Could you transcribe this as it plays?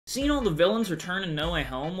Seeing all the villains return in No Way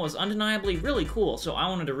Home was undeniably really cool, so I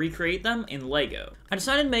wanted to recreate them in LEGO. I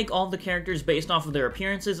decided to make all the characters based off of their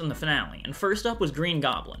appearances in the finale, and first up was Green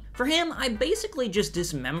Goblin. For him, I basically just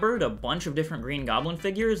dismembered a bunch of different Green Goblin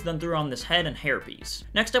figures, then threw on this head and hairpiece.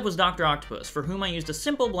 Next up was Dr. Octopus, for whom I used a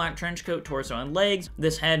simple black trench coat, torso, and legs,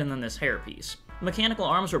 this head, and then this hairpiece. Mechanical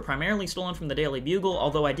arms were primarily stolen from the Daily Bugle,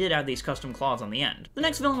 although I did add these custom claws on the end. The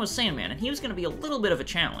next villain was Sandman, and he was going to be a little bit of a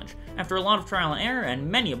challenge. After a lot of trial and error, and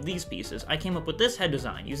many of these pieces, I came up with this head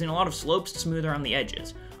design, using a lot of slopes to smooth around the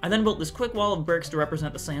edges. I then built this quick wall of bricks to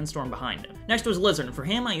represent the sandstorm behind him. Next was Lizard, and for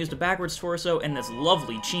him I used a backwards torso and this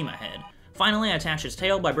lovely Chima head. Finally, I attached his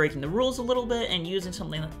tail by breaking the rules a little bit and using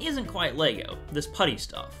something that isn't quite LEGO, this putty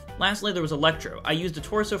stuff. Lastly, there was Electro. I used a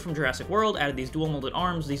torso from Jurassic World, added these dual molded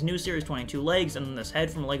arms, these new Series 22 legs, and then this head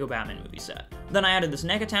from a LEGO Batman movie set. Then I added this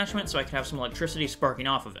neck attachment so I could have some electricity sparking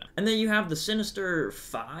off of him. And then you have the Sinister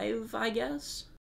 5, I guess?